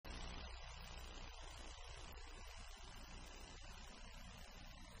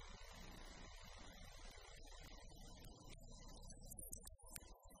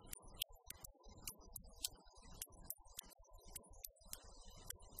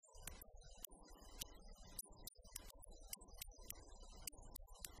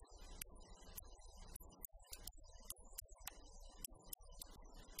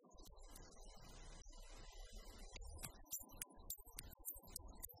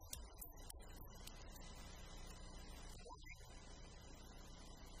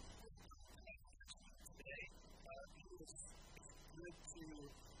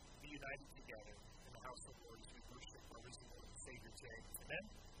to be united together in the house of the Lord as we worship our risen Lord and Savior today. Amen?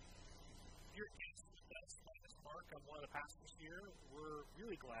 If you're a guest with us, my name is Mark. I'm one of the pastors here. We're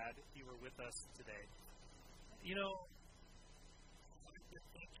really glad you were with us today. You know, I've been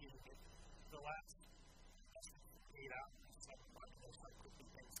thinking that the last 8 hours, 7 months, how quickly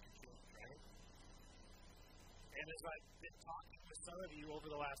things can change, right? And as I've been talking with some of you over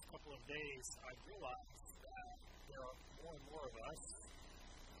the last couple of days, I realized that there are more and more of us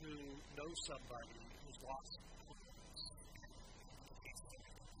who know somebody who's lost confidence.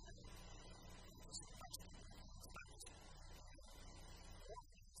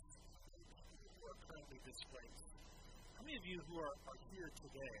 Who are currently displaced. How many of you who are here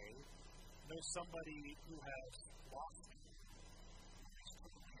today know somebody who has lost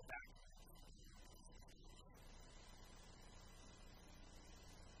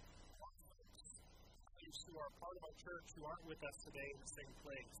who are part of our church who aren't with us today in the same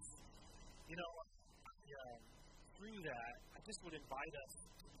place? You know, through that, I just would invite us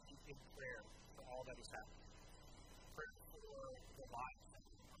to be in prayer for all that is happening. Prayer for the lives that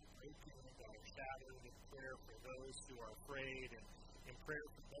are breaking, that are shattered, in prayer for those who are afraid, and in prayer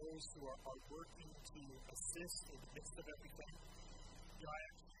for those who are working to assist in the midst of everything. You know, I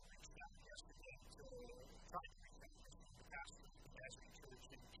actually reached out yesterday to try to reach out to the pastor of the Nazarene Church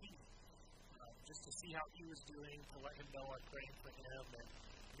in Keene, just to see how he was doing, to let him know I'm praying for him, and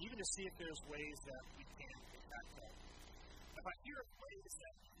even to see if there's ways that we can impact him. If I hear of ways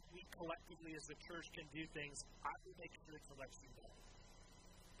that we collectively as the church can do things, I will make sure to let you know.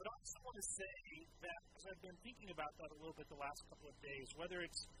 But I also want to say that as I've been thinking about that a little bit the last couple of days, whether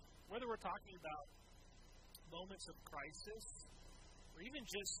we're talking about moments of crisis or even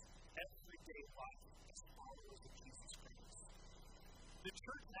just everyday life as followers of Jesus Christ, the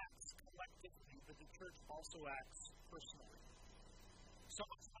church acts collectively, but the church also acts personally. So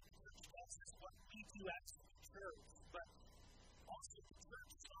much what the church does is what we do as the church, but also the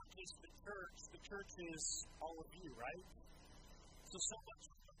church is not just the church is all of you, right? So much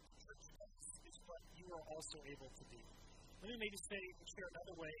of what the church does is what you are also able to do. Let me maybe share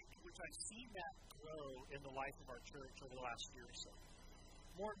another way in which I've seen that grow in the life of our church over the last year or so.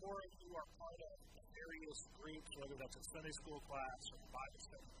 More and more of you are part of various groups, whether that's a Sunday school class or a Bible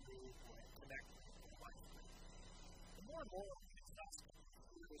study group or a Connect or life group. The more and more of these last couple of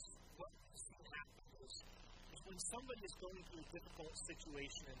years, what we've seen happen is when somebody is going through a difficult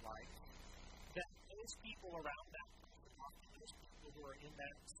situation in life, that those people around that person, often those people who are in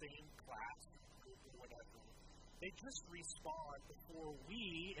that same class group or whatever, they just respond before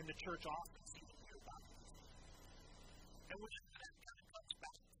we in the church office even hear about it. And when that kind of comes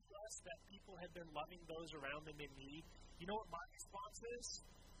back to us, that people have been loving those around them in need, you know what my response is?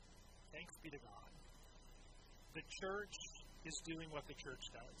 Thanks be to God. The church is doing what the church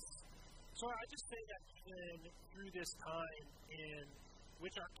does. So I just say that even through this time in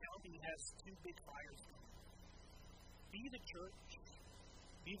which our county has 2 big fires coming, be the church.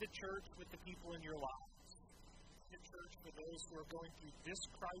 Be the church with the people in your lives. Be the church for those who are going through this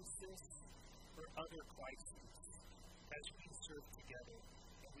crisis or other crises as we serve together.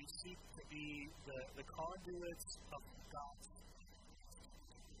 And we seek to be the conduits of God's.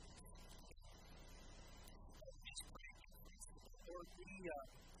 Lord, we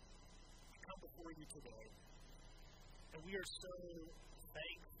come before you today, and we are so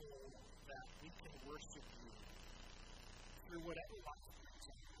thankful that we can worship you through whatever life brings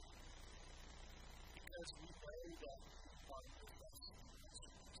us, because we know that you are with us.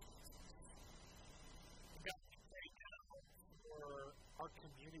 God, we pray now for our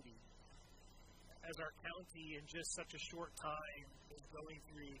community, as our county in just such a short time is going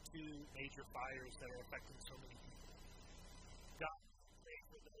through 2 major fires that are affecting so many people. God, we pray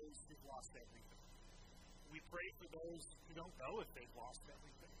for those who've lost everything. We pray for those who don't know if they've lost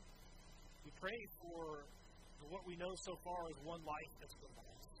everything. We pray for what we know so far is 1 life that's been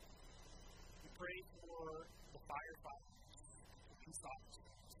lost. We pray for the firefighters, the police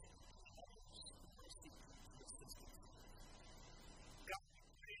officers, others, God, we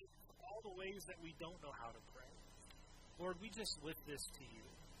pray for all the ways that we don't know how to pray. Lord, we just lift this to you.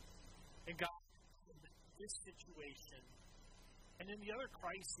 And God, in this situation, and in the other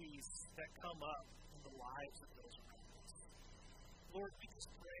crises that come up in the lives of those around us, Lord, we just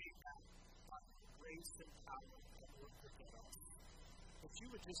pray that by your grace and power that would forgive us, that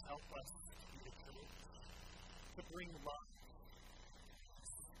you would just help us to be the church, to bring love.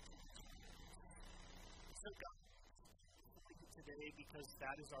 So God, we thank you today because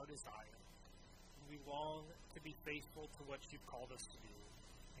that is our desire. And we long to be faithful to what you've called us to do.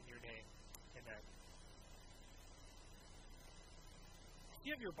 In your name, amen. If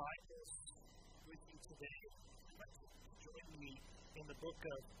you have your Bibles with you today, I'd like to join me in the book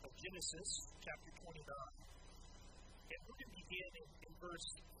of Genesis, chapter 29. And we're going to begin in verse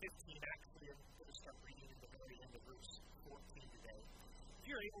 15, actually, and we're going to start reading at the very end of verse 14 today. If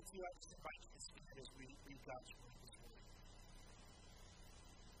you're able to, I just invite you to stand as we read God's word this morning.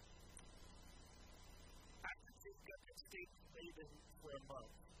 After Jacob had stayed with Laban for a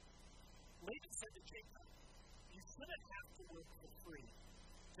month, Laban said to Jacob, "You shouldn't have to work for free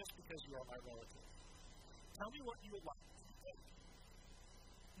just because you are my relative. Tell me what you would like to do."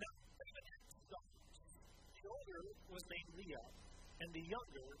 Now, Laban had two daughters. The older was named Leah, and the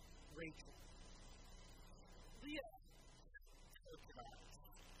younger, Rachel. Leah had good eyes,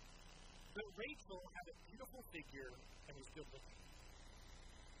 but Rachel had a beautiful figure and was good looking.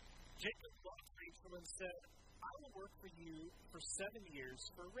 Jacob loved Rachel and said, "I will work for you for 7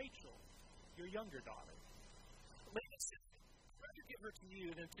 years for Rachel, your younger daughter." Laban said, "I'd rather give her to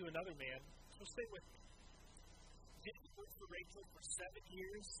you than to another man, so stay with me." Jacob worked for Rachel for 7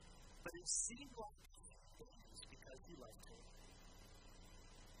 years, but it seemed like days because he loved her.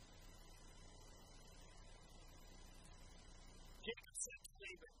 Jacob said to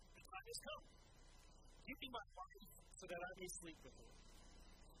Laban, "The time has come. Give me my wife so that I may sleep with her."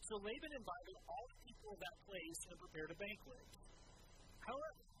 So Laban invited all the people of that place and prepared a banquet.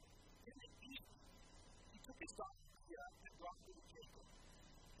 However, in the evening, he took his daughter Leah and brought her to Jacob,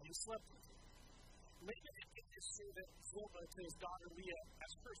 and he slept with her. Laban had given his servant Zilpah to his daughter Leah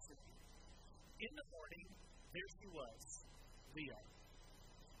as her servant. In the morning, there she was, Leah.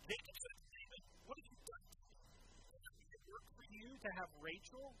 Jacob said to Laban, "What have you done to me? Did it work for you to have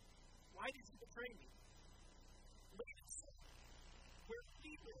Rachel? Why did you betray me?" Laban said, "Where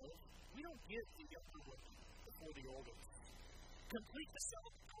we live, we don't give the younger woman before the older. Complete the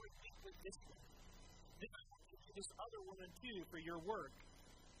celebratory week with this one. Then I will give you this other woman too for your work,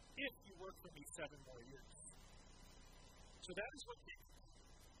 if you work for me 7 more years." So that is what he did.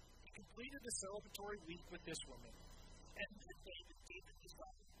 He completed the celebratory week with this woman, and then David gave his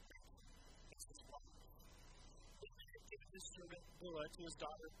daughter as his wife. David had given his servant Leah to his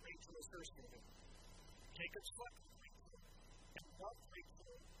daughter Rachel as her servant. Jacob slept with Rachel and loved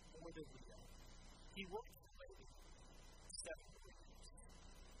Rachel more than Leah. He worked for Laban 7 years.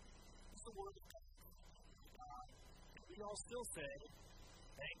 This is the word of God. And we all still say,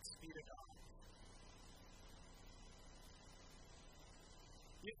 "Thanks be to God."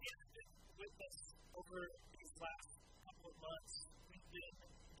 If you have been with us over these last couple of months, we've been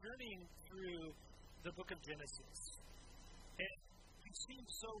journeying through the book of Genesis. And we've seen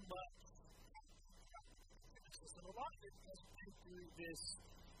so much Genesis, and a lot of it has been through this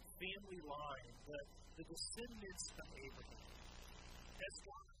family line, the descendants of Abraham. As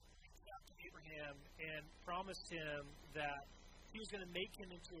God reached out to Abraham and promised him that he was going to make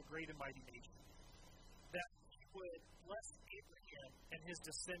him into a great and mighty nation, that he would bless Abraham and his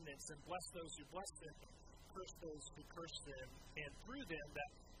descendants, and bless those who bless them, curse those who curse them, and through them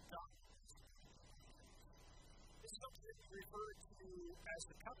that God. This is something that we refer to as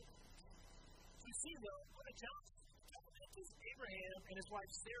the covenant. So we see, though, what a challenge the covenant is. Abraham and his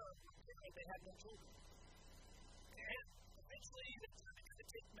wife Sarah were married, they had no children. And eventually, they started to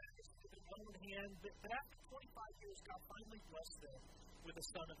take matters into their own hand, but after 25 years, God finally blessed them with a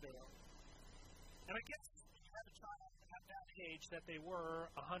son of their own. And I guess when you have a child at that age that they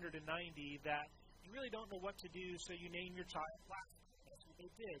were 190, that you really don't know what to do, so you name your child Lazarus. That's what they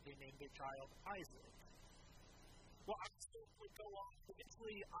did. They named their child Isaac. Well, Isaac would go on.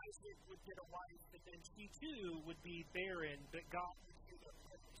 Eventually, Isaac would get a wife, but then she too would be barren, but God would give her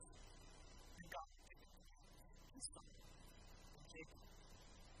first. And God would give it to his son, Jacob.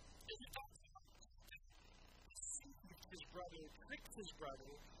 And we talked about Jacob deceived his brother, tricked his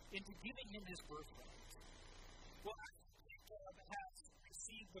brother into giving him his birthright. Well, after Jacob has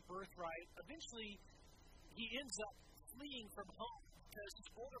received the birthright, eventually he ends up fleeing from home because his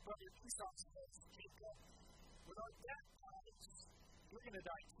older brother Esau says, "Jacob, when our dad dies, you're going to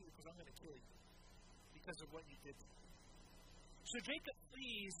die too because I'm going to kill you because of what you did to me." So Jacob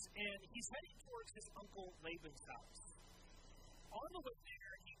flees and he's heading towards his uncle Laban's house. On the way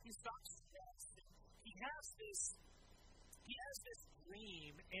there, he stops to rest. He has this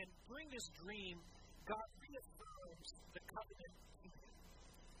dream, and during this dream, God reaffirms the covenant to him.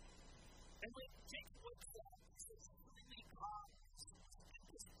 And when Jacob wakes up, he says, "Really, God is in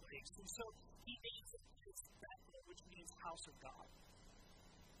this place." And so he names it Bethel, which means house of God.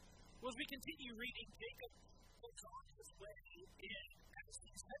 Well, as we continue reading, Jacob goes on his way, and as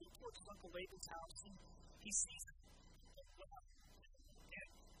he's heading towards his uncle Laban's house, he sees a well,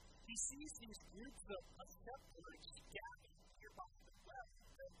 and he sees these groups of shepherds gathered nearby the well.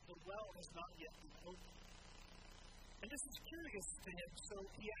 the well has not yet been opened. And this is curious to him, so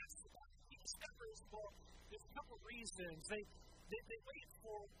he asks about it. He discovers, well, there's a couple of reasons. They wait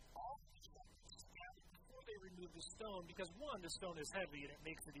for all the stones before they remove the stone, because one, the stone is heavy and it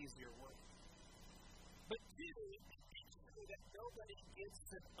makes it easier work. But two, it makes sure that nobody gets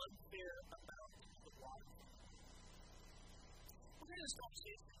an unfair amount of the water. We're going to start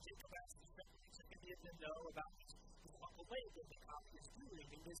seeing Jacob ask the shepherds if any of them know about his Uncle Laban and how he is doing.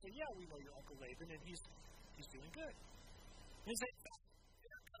 And they say, yeah, we know your Uncle Laban, and he's doing good. And they say,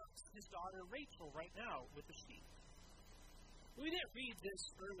 there comes his daughter Rachel right now with the sheep. We didn't read this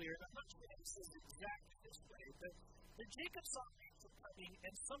earlier, and I'm not sure this is exactly this way, but Jacob saw Rachel coming,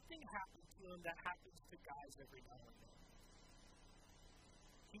 and something happened to him that happens to guys every now and then.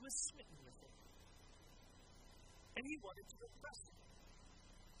 He was smitten with her. And he wanted to impress her.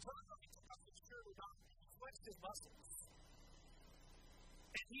 So I don't know if he took off his shirt or not. He flexed his muscles.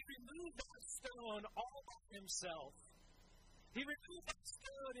 And he removed that stone all by himself. He removed that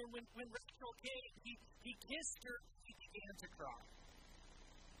stone, and when Rachel came, he kissed her, and he began to cry.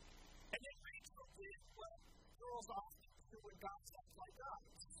 And then Rachel did what girls often do when God steps like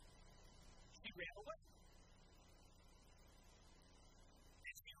guys. She ran away.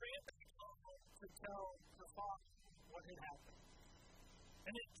 And she ran back home to tell her father what had happened.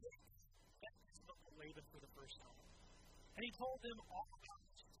 And then Jacob met his Uncle Laban for the first time. And he told him all about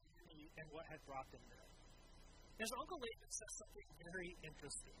his journey and what had brought them there. His Uncle Laban says something very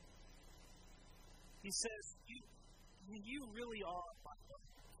interesting. He says, you really are my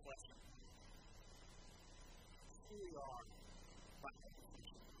flesh and blood. You really are my flesh and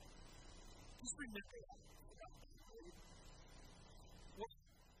blood. Just remember that. Well,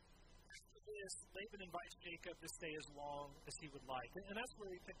 after this, Laban invites Jacob to stay as long as he would like. And that's where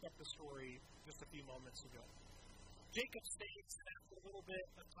he picked up the story just a few moments ago. Jacob stays, and after a little bit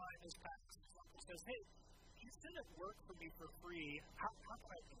of time has passed, his uncle says, hey, you didn't work for me for free. How can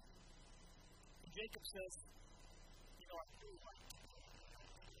I do it? And Jacob says, you know, I really like you.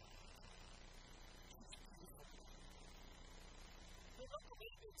 And Uncle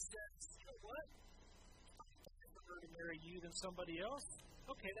Laban says, you know what? I prefer to marry you than somebody else.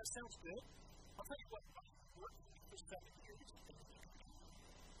 Okay, that sounds good. I'll tell you what, I worked for you for 7 years.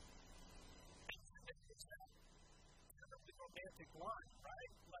 Romantic line,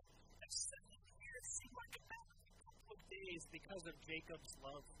 right? Like, that 7 years seemed like a couple of days because of Jacob's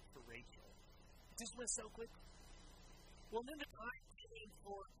love for Rachel. It just went so quick. Well, then the time came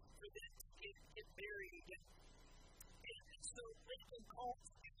for them to get married, and so Laban called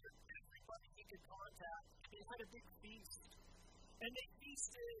together everybody he could contact, and they had a big feast. And they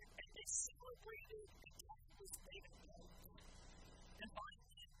feasted, and they celebrated, and time was made of them. And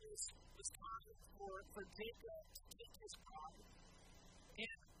finally, it was time for Jacob to take his bride.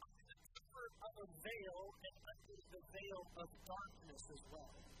 And under the cover of a veil, and under the veil of darkness as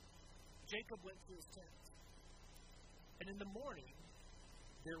well, Jacob went to his tent. And in the morning,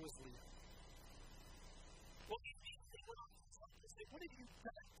 there was Leah. Well, he immediately went on to his wife and said, what have you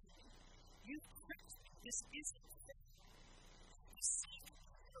done to me? You tricked me. This isn't fair. You seek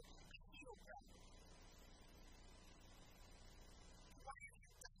to heal them. Why have you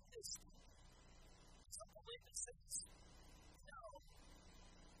done this to me? Uncle Laban says, no,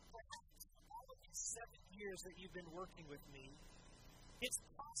 perhaps all of these 7 years that you've been working with me, it's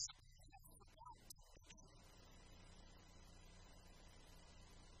possible you have forgotten.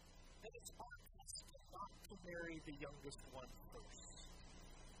 And it's our custom not to marry the youngest one first.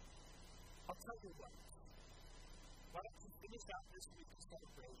 I'll tell you what. Why don't you finish out this week's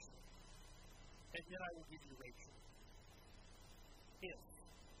celebration, and then I will give you Rachel. If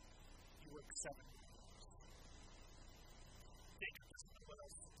you work 7 years. Jacob doesn't know what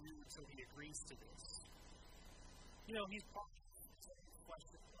else to do until he agrees to this. You know, he's probably saying this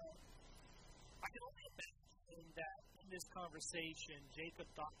question. I can only imagine that in this conversation, Jacob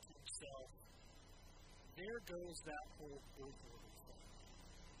thought to himself, there goes that whole birthright thing.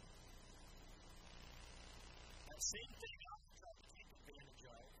 That same thing I was trying to take advantage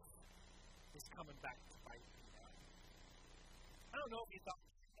of is coming back to bite me now. I don't know if he thought,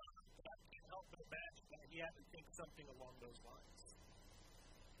 but I can't help but imagine that he had to think something along those lines.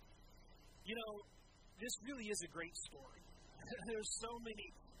 You know, this really is a great story. There's so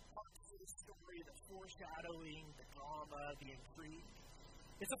many parts of the story, the foreshadowing, the drama, the intrigue.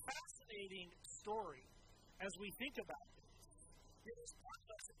 It's a fascinating story as we think about this. There's part of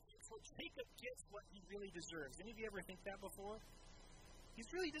us that thinks, well, Jacob gets what he really deserves. Any of you ever think that before? He's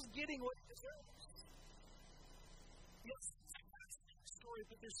really just getting what he deserves. Yes, it's a fascinating story,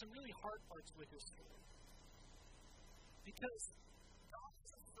 but there's some really hard parts with this story. Because God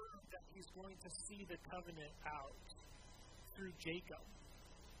is a affirmed that he's going to see the covenant out through Jacob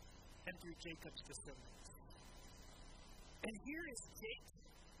and through Jacob's descendants. And here is Jacob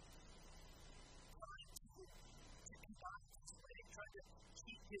trying to combine his way, trying to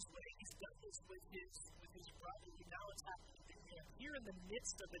keep his way. He's done this with his brother, and now it's happening to him. Here in the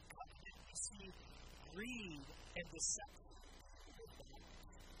midst of the covenant, we see greed and deception.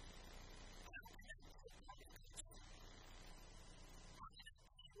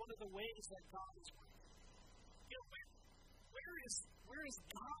 One of the ways that God is working. You know, where is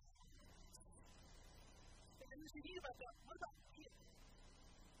God? And as you think about that, what about Leah?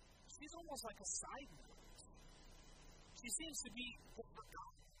 She's almost like a side note. She seems to be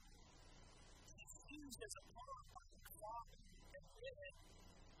forgotten. She's used as a pawn by the father and women.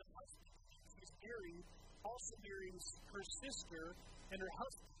 The husband she's married also marries her sister, and her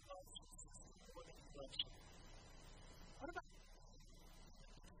husband loves her sister more than he loves her. What about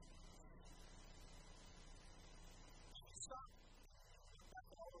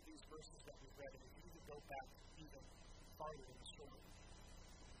these verses that we've read, and if you even go back even farther in the story,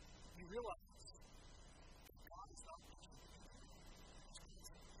 you realize that God is not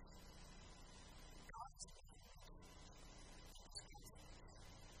God is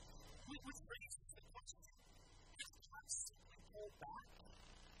which raises the question, has God simply pulled back?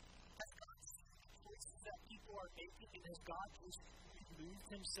 Has God seen the choices that people are making, and has God just removed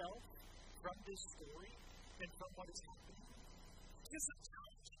himself from this story and from what is happening? This is a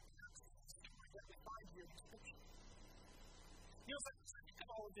challenging story that we find here in Scripture. You know, as I think of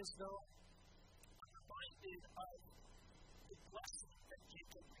all of this, though, I'm reminded of the blessing that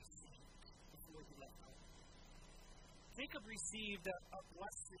Jacob received before he left home. Jacob received a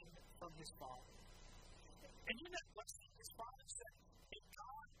blessing from his father. And in that blessing, his father said, May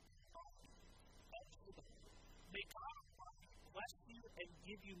God bless you and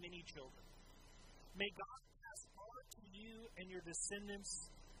give you many children. May God pass on to you and your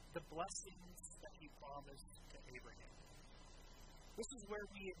descendants the blessings that he promised to Abraham. This is where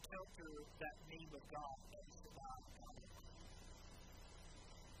we encounter that name of God, that is the God.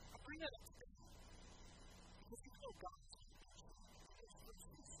 I bring that up today because even though God is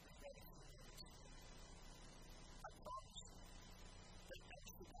I promise that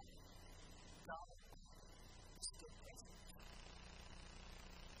actually God is still present.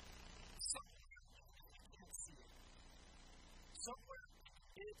 Somewhere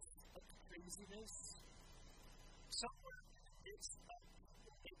it's of the craziness. Somewhere it's of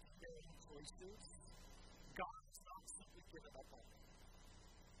the making choices. God is not simply given up on it.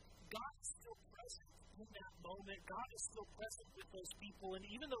 God is still present in that moment. God is still present with those people. And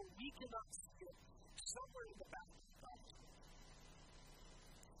even though we cannot see it, somewhere in the back of God is with us.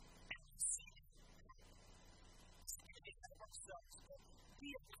 And we see it. Standing out of ourselves. But we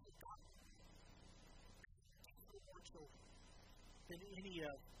have to be God. For more children than any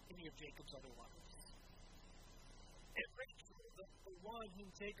of Jacob's other wives. And Rachel, the one whom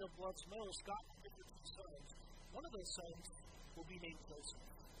Jacob loves most, God will give her two sons. One of those sons will be named Joseph.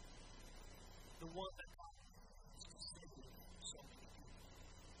 The one that God saved so many people.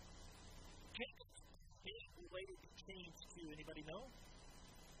 Jacob's name will later be changed to, anybody know?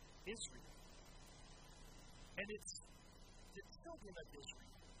 Israel. And it's the children of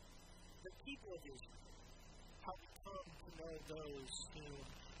Israel, the people of Israel, how we come to know those whom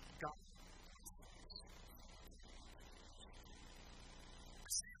God loves.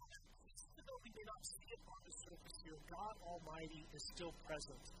 Even though we may not see it on the surface here, God Almighty is still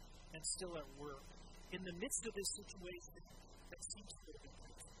present and still at work in the midst of this situation that seems to have been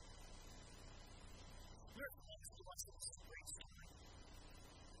present. There are things to us in this great story.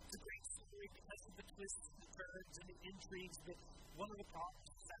 It's a great story because of the twists and the turns and the intrigues, but one of the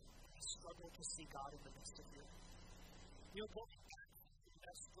problems is that we struggle to see God in the midst of it. You know, going back to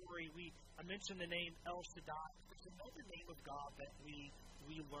that story, I mentioned the name El Shaddai. There's another name of God that we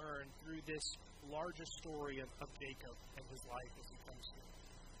learn through this larger story of Jacob and his life as he comes to it.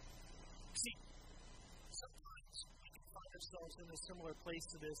 See, sometimes we can find ourselves in a similar place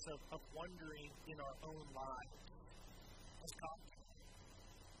to this of wondering in our own lives, has God done it?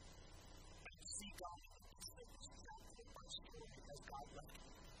 I see God in the midst of this chapter of my story. Has God left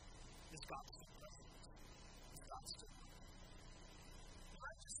me? Is God still present? Is God still present? We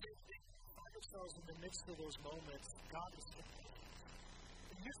find ourselves in the midst of those moments. God is still present.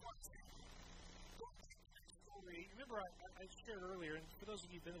 And here's what I'm saying. Remember, I shared earlier, and for those of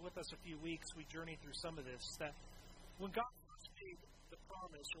you who've been with us a few weeks, we journeyed through some of this, that when God first made the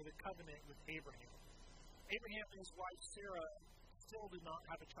promise or the covenant with Abraham and his wife Sarah still did not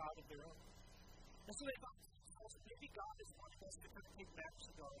have a child of their own. And so they thought, else, maybe God is wanting us to kind of take back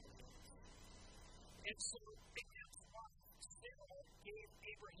the garden. And so, Sarah gave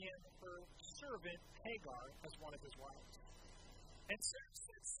Abraham her servant, Hagar, as one of his wives. And Sarah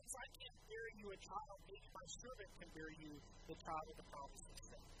said, since I can't bear you a child, maybe my servant can bear you the child of the promise of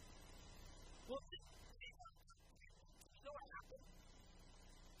Sarah. Well, you know what happened?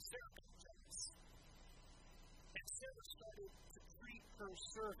 Sarah got jealous. And Sarah started to treat her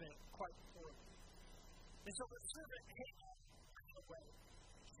servant quite poorly. And so her servant, Hagar, ran away.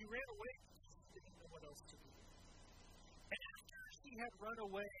 She ran away because she didn't know what else to do. And after she had run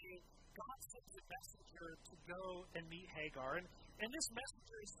away, God sent a messenger to go and meet Hagar. And this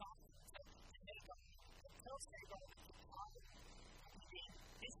messenger is talking to Hagar. It tells Hagar that the father named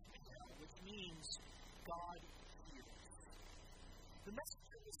Ishmael, which means God hears. The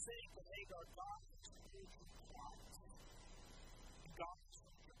messenger was saying to Hagar, God has heard your cries. And God has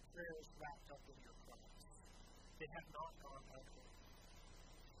heard your prayers wrapped up in your cries. They have not gone unheard.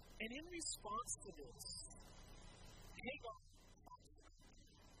 And in response to this, Hagar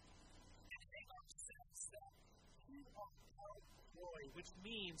says that you are our glory, which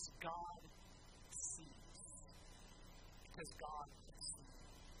means God sees. Because God sees.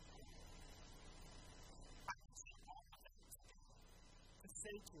 I can see all of that to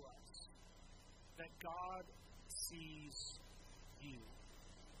say to us that God sees you.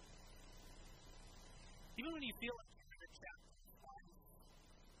 Even when you feel like you're in a chapter of life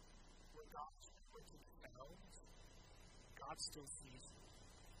where God is nowhere to be found, God still sees you.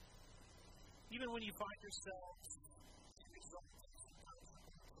 Even when you find yourself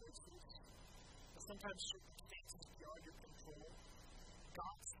sometimes circumstances beyond your control,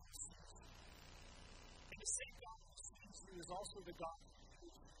 God sees you. And the same God who sees you is also the God who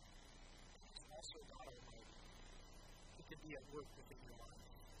hears you. He's also God Almighty. He can be at work within your life.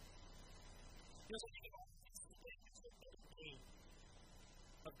 There's a thing about this today, it's the name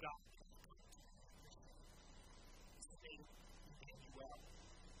of God. It's the name of Emmanuel,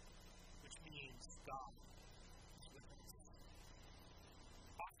 which means God is with us.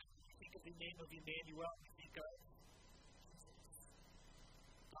 Often when you think of the name of Emmanuel, you think of Jesus,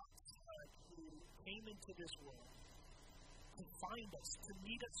 God's Son, who came into this world to find us, to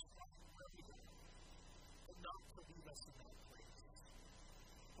meet us where we are, but not to leave us in that place.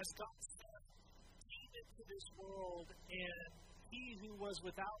 As God's Son came into this world, and He who was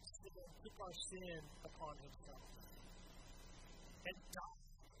without sin took our sin upon Himself and died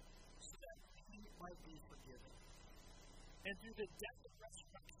so that we might be forgiven. And through the death and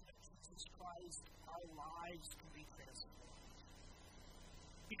resurrection of Jesus Christ, our lives can be transformed.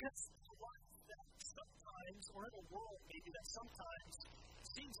 Because the life that sometimes, or in a world maybe that sometimes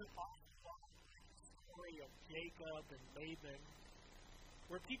seems an awful lot like the story of Jacob and Laban,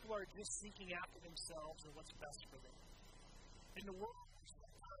 where people are just seeking after themselves and what's best for them. In the world,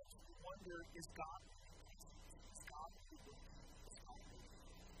 sometimes we wonder, is God really? Is God really? Is God really?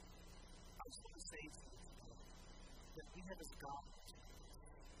 I just want to say to you today that we have this God.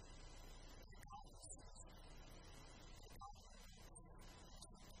 God is God.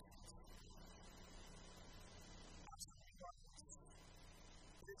 Absolutely God.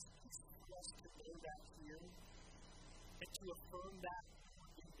 It is easy for us to know that here and to affirm that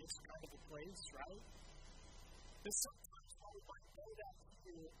in this kind of a place, right? But sometimes while we might know that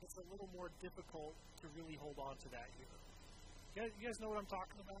here, it's a little more difficult to really hold on to that here. You guys know what I'm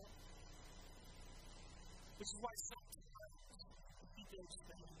talking about? Which is why sometimes we do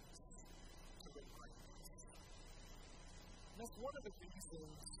things to live like this. And that's one of the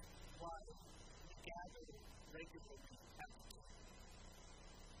reasons why we gather regularly at the church.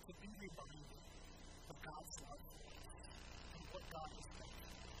 To be reminded of God's love and what God has done.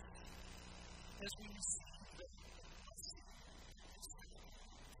 As we receive the blessing of His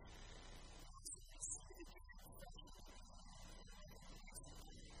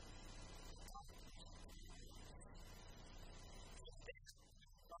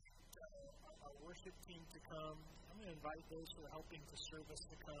our worship team to come. I'm going to invite those who are helping to serve us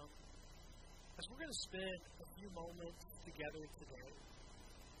to come. As we're going to spend a few moments together today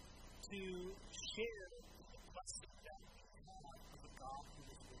to share the blessing that we have of the God who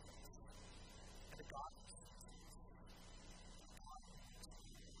is with us. And the God who is with us.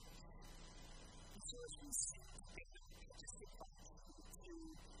 And so as we see together, I just invite you to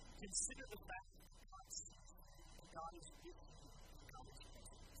consider the fact that God sees you, and God is with you, and God is with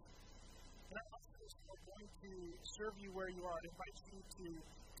us. And I also am going to serve you where you are. I invite you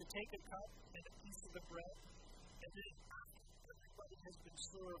to take a cup and a piece of the bread, and then after everybody has been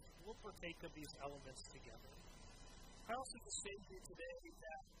served, we'll partake of these elements together. I also just say to you today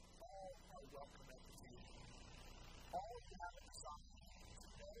that all are welcome at the table. all who have a desire to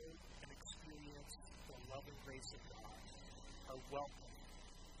know and experience the love and grace of God are welcome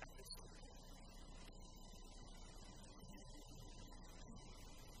at this table.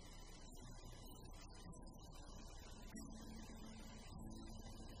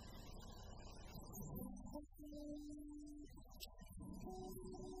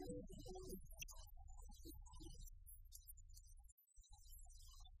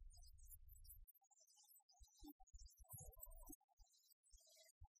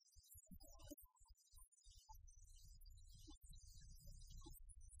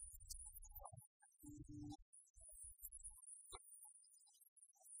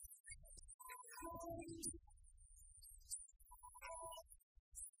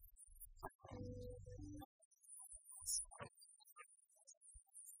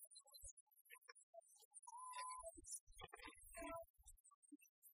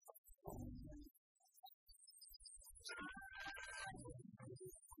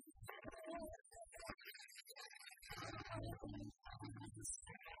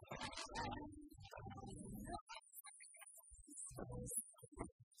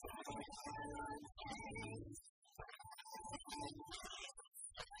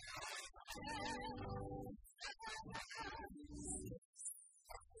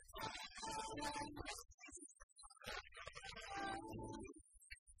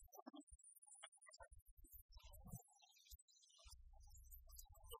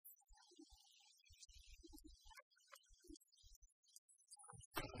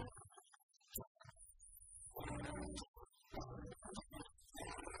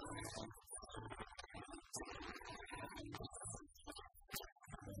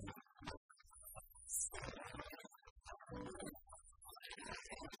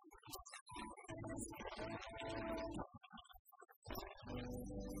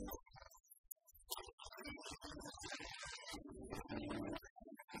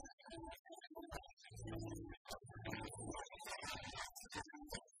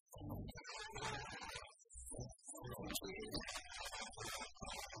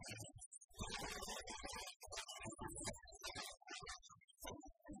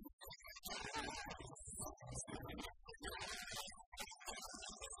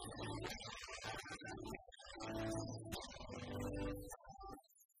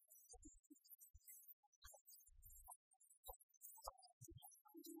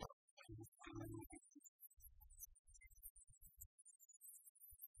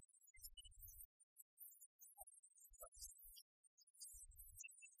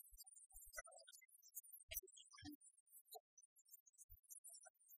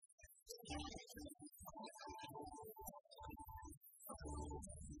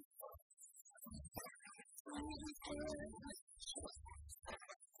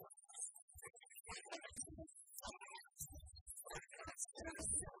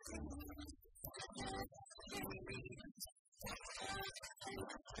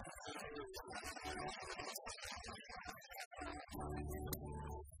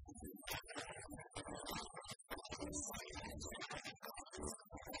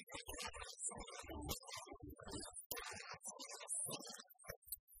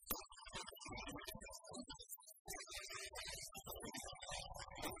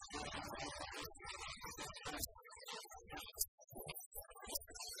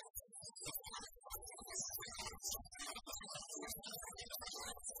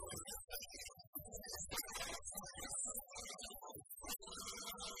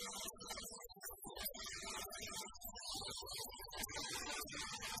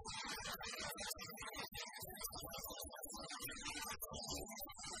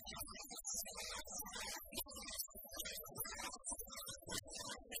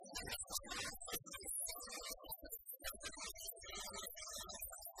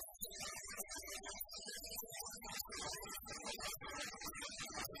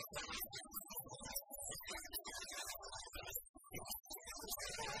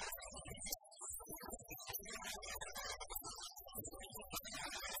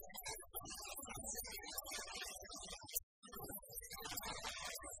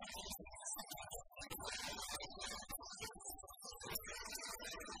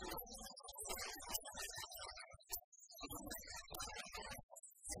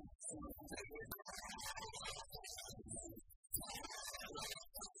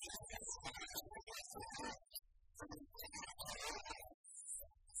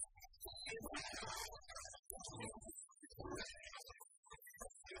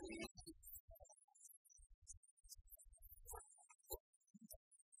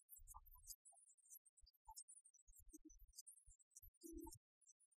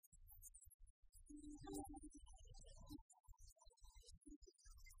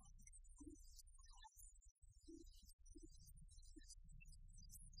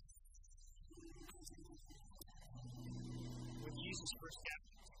 Jesus first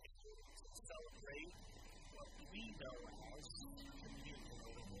gathered to celebrate what we know as communion or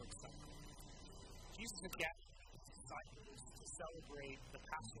the Lord's Supper. Jesus had gathered his disciples to celebrate the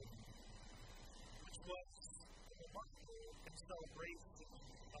Passover, which was a remarkable celebration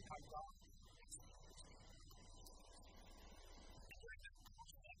of how God is.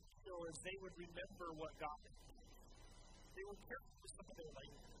 So as they would remember what God had done, they were careful with some of their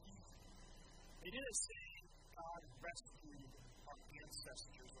language. They didn't say God rescued our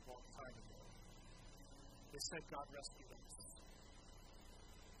ancestors a long time ago. They said God rescued us.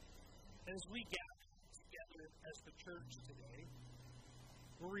 And as we gather together as the church today,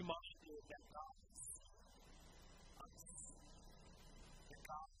 we're reminded that God is us. That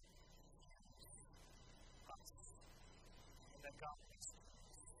God is us. And that God is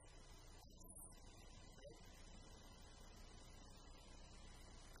us.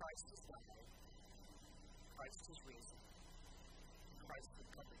 Christ is died. Christ is risen. Christ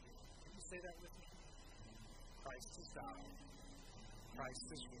will come again. Can you say that with me? Christ is died. Christ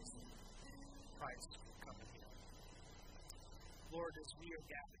is risen. Christ will come again. Lord, as we are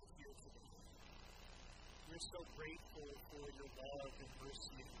gathered here today, we're so grateful for your love and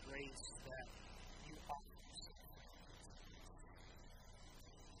mercy and grace that you offer us.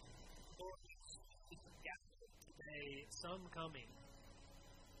 Lord, we are gathered today, some coming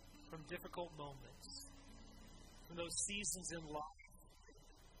from difficult moments, from those seasons in life,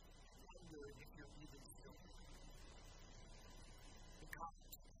 I wonder if you're even still here. And God,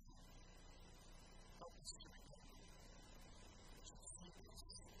 help us to remember that you see us,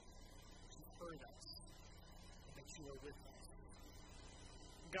 that you heard us, and that you are with us.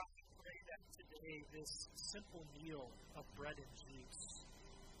 God, I pray that today this simple meal of bread and juice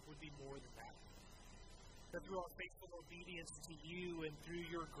would be more than that. That through our faithful obedience to you and through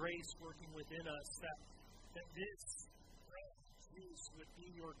your grace working within us, that this bread and juice would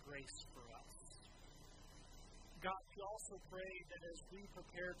be your grace for us. God, we also pray that as we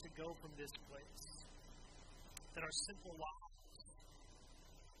prepare to go from this place, that our simple lives,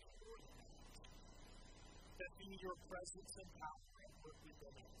 that through your presence and power and work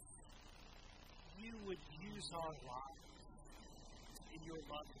within us, you would use our lives in your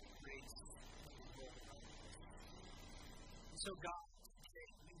love and grace. So God,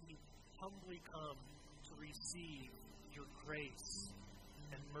 today we humbly come to receive your grace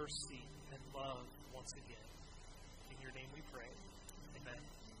and mercy and love once again. In your name we pray. Amen.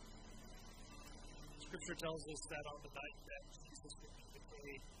 Scripture tells us that on the night that Jesus was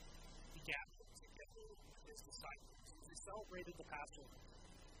betrayed, he gathered together with his disciples. They celebrated the Passover.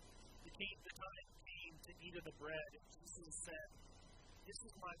 The time came to eat of the bread, and Jesus said, "This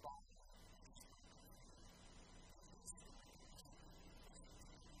is my body."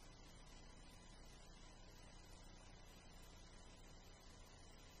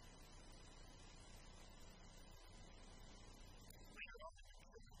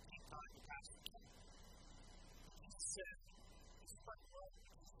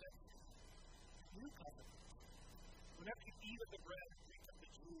 Whenever you eat of the bread and drink of the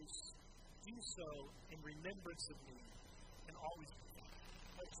juice, do so in remembrance of me, and always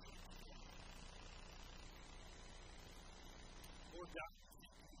praise me. Lord God,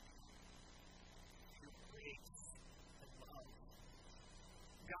 your grace and love.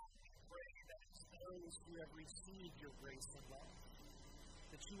 God, we pray that as those who have received your grace and love,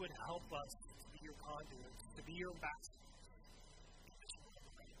 that you would help us to be your conduits, to be your ambassadors.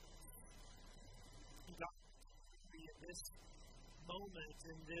 In this moment,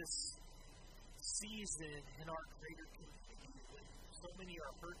 in this season, in our greater community, when so many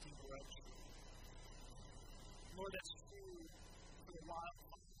are hurting rightly. Lord, that's true for a lot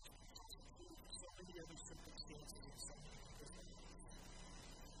of us. It's true for so many other circumstances and so many other things.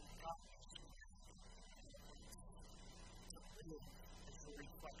 God, to live as your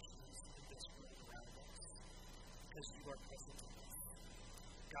reflections in this world around us, because you are present in us.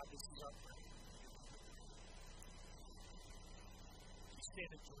 God, this is our prayer. Stand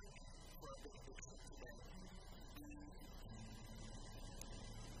and join for our benediction today.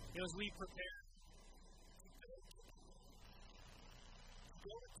 As we prepare to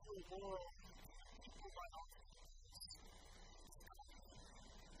go into a world people might often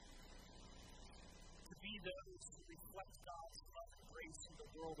to be those who reflect God's love and grace in the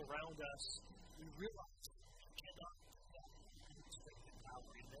world around us, we realize we cannot do that in strength and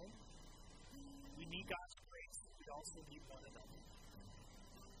power. Amen? We need God's grace, but we also need one another.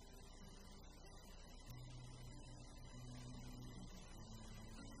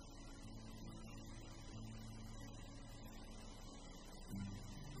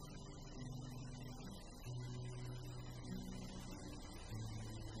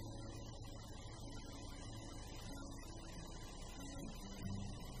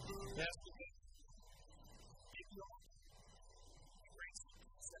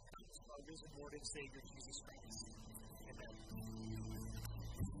 risen Lord and Savior, Jesus Christ. Amen.